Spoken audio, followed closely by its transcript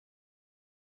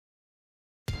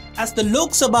As the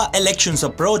Lok Sabha elections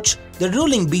approach, the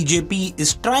ruling BJP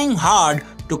is trying hard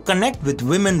to connect with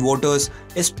women voters,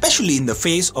 especially in the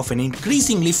face of an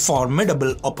increasingly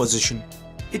formidable opposition.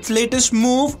 Its latest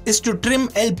move is to trim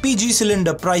LPG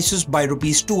cylinder prices by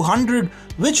Rs 200,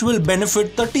 which will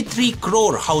benefit 33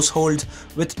 crore households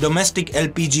with domestic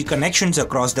LPG connections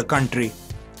across the country.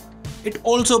 It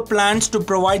also plans to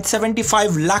provide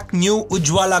 75 lakh new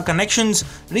Ujjwala connections,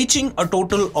 reaching a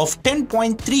total of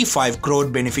 10.35 crore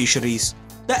beneficiaries.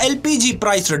 The LPG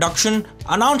price reduction,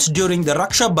 announced during the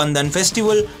Raksha Bandhan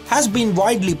festival, has been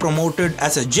widely promoted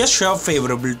as a gesture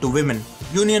favourable to women.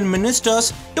 Union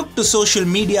ministers took to social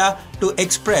media to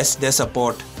express their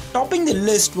support. Topping the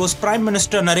list was Prime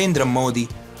Minister Narendra Modi.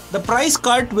 "The price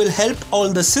cut will help all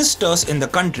the sisters in the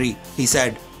country," he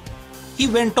said. He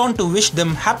went on to wish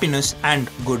them happiness and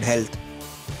good health.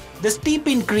 The steep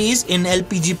increase in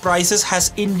LPG prices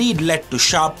has indeed led to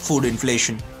sharp food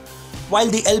inflation. While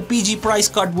the LPG price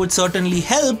cut would certainly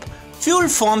help, fuel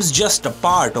forms just a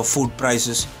part of food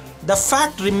prices. The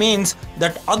fact remains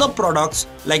that other products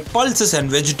like pulses and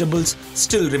vegetables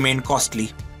still remain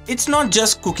costly. It's not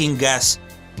just cooking gas.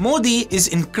 Modi is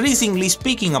increasingly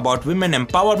speaking about women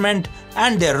empowerment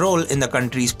and their role in the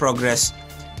country's progress.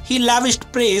 He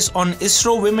lavished praise on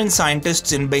ISRO women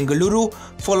scientists in Bengaluru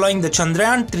following the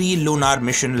Chandrayaan-3 lunar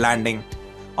mission landing.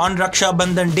 On Raksha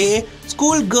Bandhan Day,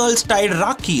 school girls tied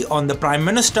Rakhi on the Prime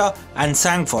Minister and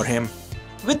sang for him.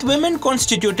 With women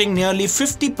constituting nearly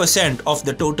 50% of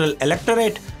the total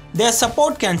electorate, their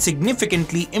support can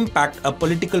significantly impact a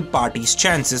political party's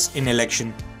chances in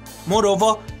election.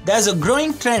 Moreover, there's a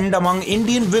growing trend among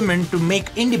Indian women to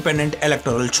make independent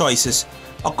electoral choices.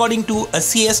 According to a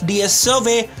CSDS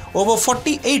survey, over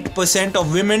 48%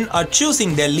 of women are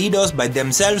choosing their leaders by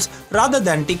themselves rather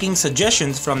than taking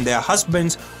suggestions from their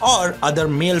husbands or other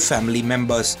male family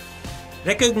members.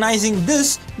 Recognizing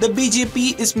this, the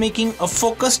BJP is making a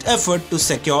focused effort to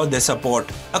secure their support.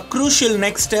 A crucial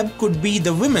next step could be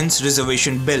the Women's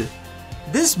Reservation Bill.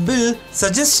 This bill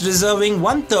suggests reserving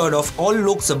 1/3 of all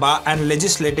Lok Sabha and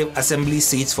Legislative Assembly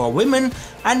seats for women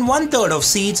and 1/3 of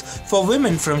seats for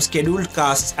women from scheduled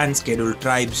castes and scheduled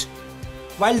tribes.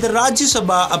 While the Rajya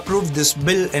Sabha approved this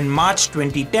bill in March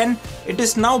 2010, it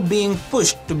is now being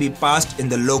pushed to be passed in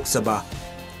the Lok Sabha.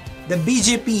 The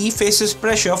BJP faces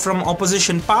pressure from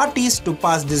opposition parties to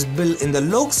pass this bill in the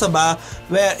Lok Sabha,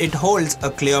 where it holds a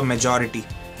clear majority.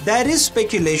 There is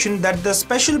speculation that the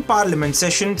special parliament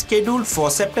session scheduled for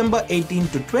September 18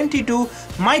 to 22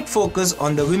 might focus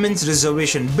on the Women's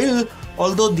Reservation Bill,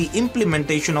 although the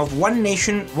implementation of One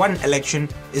Nation, One Election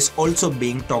is also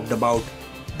being talked about.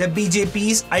 The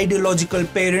BJP's ideological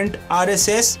parent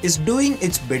RSS is doing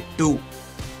its bit too.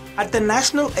 At the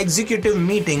National Executive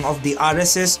Meeting of the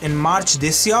RSS in March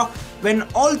this year, when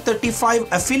all 35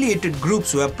 affiliated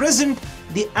groups were present,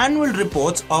 the annual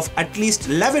reports of at least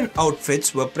 11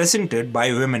 outfits were presented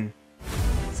by women.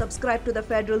 Subscribe to the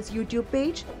Federal's YouTube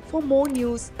page for more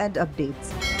news and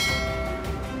updates.